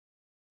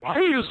Why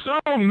are you so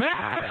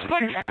mad?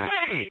 Like,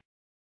 hey!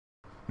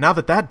 Now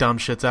that that dumb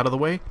shit's out of the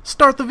way,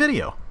 start the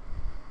video.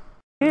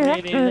 She has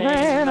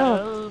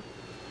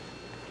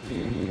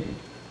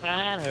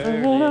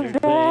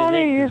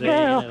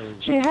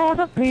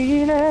a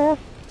penis. Are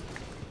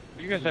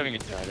you guys having a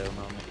Dido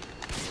moment?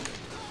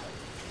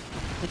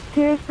 It's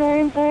the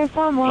same thing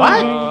someone.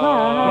 What?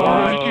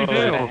 What did you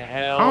do?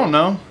 I don't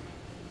know.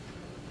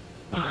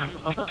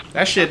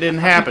 That shit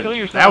didn't happen.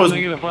 That was...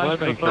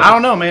 I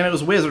don't know, man. It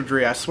was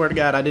wizardry. I swear to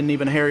God, I didn't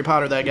even Harry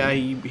Potter that guy.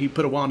 He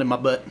put a wand in my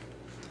butt.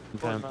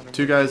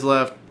 Two guys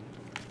left.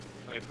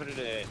 Okay, put it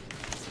in.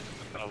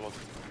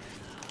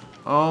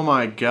 Oh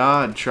my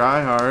God,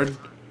 try hard.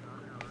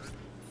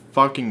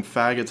 Fucking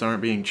faggots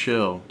aren't being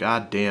chill.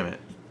 God damn it.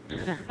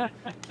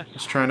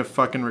 Just trying to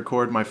fucking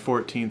record my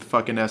 14th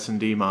fucking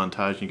S&D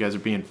montage and you guys are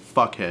being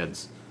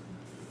fuckheads.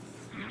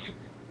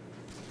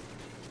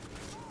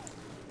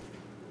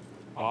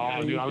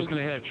 Oh, dude, I was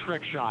gonna hit a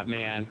trick shot,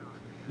 man.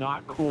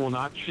 Not cool,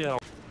 not chill.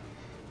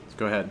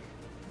 Go ahead.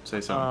 Say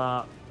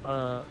something.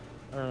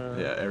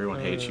 Yeah, everyone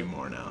hates you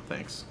more now.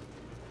 Thanks.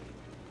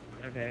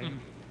 Okay.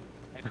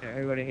 Okay,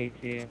 everybody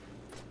hates you.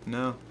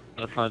 No.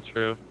 That's not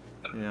true.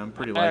 Yeah, I'm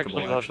pretty I likable,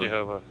 actually love actually.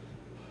 Jehovah.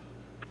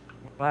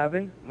 What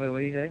happened? Wait, what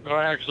do you say? Well,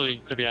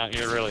 actually, to be honest,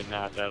 you're really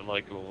not that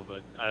likable,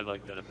 but I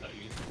like that about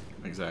you.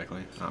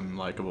 Exactly. I'm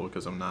likable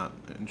because I'm not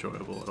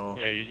enjoyable at all.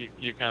 Yeah,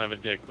 you're kind of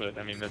a dick, but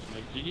I mean, that's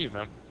makes you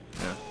man.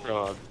 Yeah.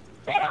 Grow up.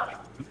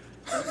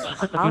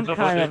 I'm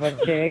kind of a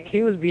dick.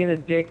 He was being a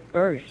dick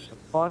first.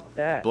 Fuck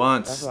that.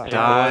 Blunts, That's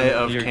die Blunts,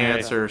 of you're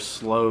cancer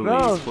slowly,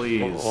 No.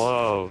 please.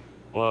 Whoa,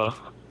 whoa.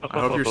 I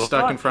hope you're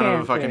stuck in front of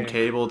a fucking Cancer.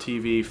 cable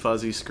TV,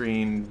 fuzzy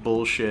screen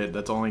bullshit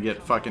that's only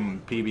get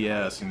fucking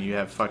PBS and you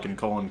have fucking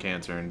colon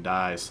cancer and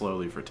die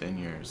slowly for 10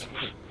 years.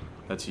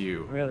 That's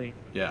you. Really?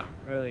 Yeah.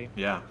 Really?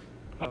 Yeah.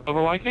 But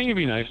why can't you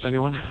be nice to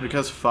anyone?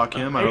 Because fuck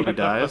him, I hope he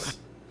dies.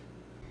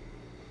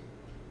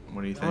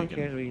 What are you No one thinking?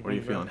 cares what you What are you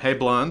think, bro. feeling? Hey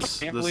Blunts,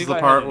 Can't this is believe the I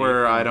part had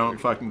where you. I don't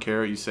fucking care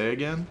what you say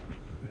again.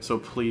 So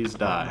please Oh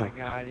my die.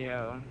 god,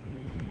 yo.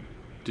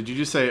 Did you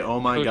just say,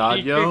 oh my So god,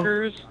 cheek yo?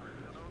 kickers?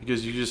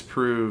 Because you just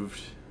proved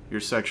your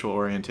sexual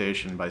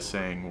orientation by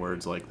saying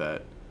words like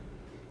that.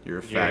 You're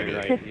a Yeah, faggot. you're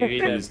right. You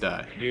Please did.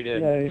 die. You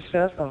did. Yo,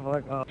 shut the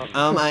fuck up.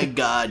 Oh my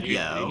god, You-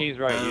 yo. he's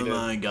right, Oh you did.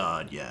 my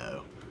god,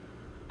 yo.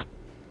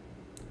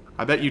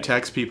 I bet you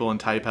text people and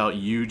type out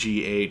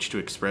UGH to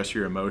express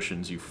your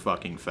emotions, you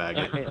fucking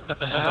faggot.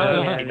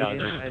 Oh,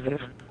 yeah, I do.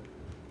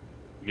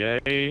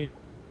 Gay.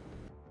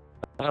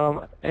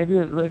 If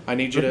you look, I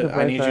need you look to, at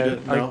the I need you bright to,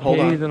 side, no, our hold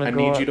Katie's on. gonna I go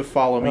need up, you to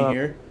follow me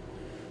here.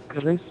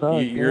 'cause they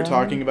suck. You're yeah,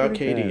 talking about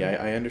pretty Katie, bad.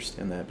 I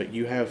understand that, but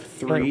you have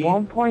Like 3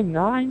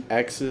 1.9?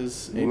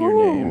 X's in your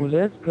Ooh, name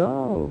let's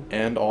go.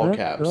 and all Let's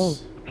caps. go.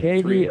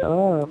 KB 3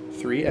 up.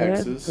 3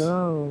 Let's X's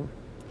go.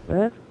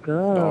 Let's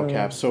go. and all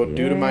caps. So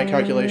due to my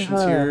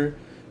calculations Yeah. here,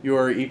 you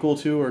are equal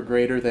to or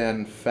greater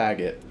than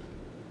faggot.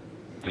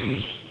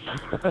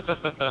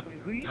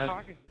 Who you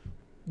talking?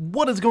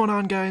 What is going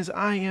on, guys?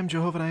 I am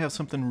Jehovah and I have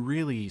something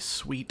really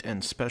sweet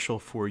and special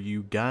for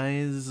you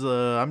guys.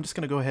 I'm just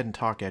going to go ahead and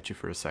talk at you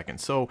for a second.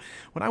 So,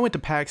 when I went to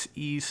PAX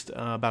East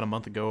about a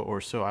month ago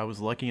or so, I was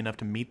lucky enough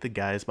to meet the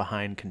guys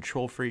behind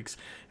Control Freaks.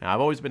 Now,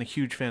 I've always been a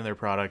huge fan of their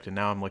product, and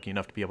now I'm lucky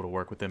enough to be able to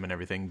work with them and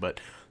everything, but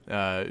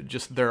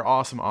just they're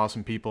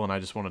awesome people, and I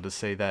just wanted to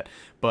say that.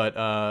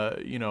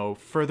 But, you know,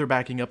 further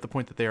backing up the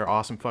point that they are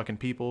awesome fucking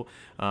people,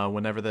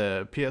 whenever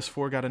the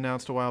PS4 got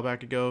announced a while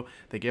back ago,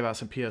 they gave out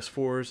some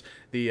PS4s.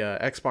 The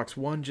Xbox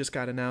One just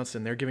got announced,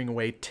 and they're giving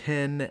away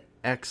 10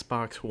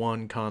 Xbox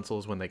One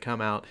consoles when they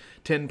come out.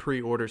 10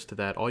 pre-orders to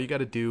that. All you got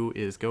to do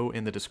is go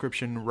in the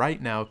description right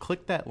now,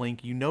 click that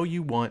link. You know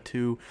you want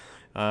to.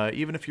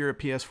 Even if you're a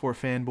PS4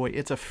 fanboy,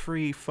 it's a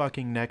free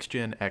fucking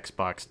next-gen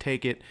Xbox.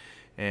 Take it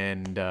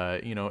and,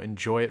 you know,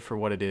 enjoy it for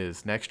what it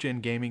is.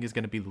 Next-gen gaming is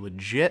going to be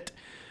legit.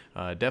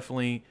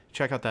 Definitely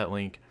check out that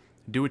link.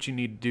 Do what you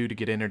need to do to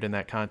get entered in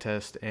that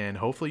contest, and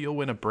hopefully you'll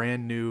win a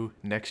brand new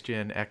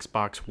next-gen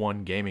Xbox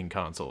One gaming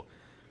console.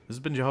 This has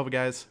been Jehovah,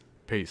 guys.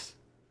 Peace.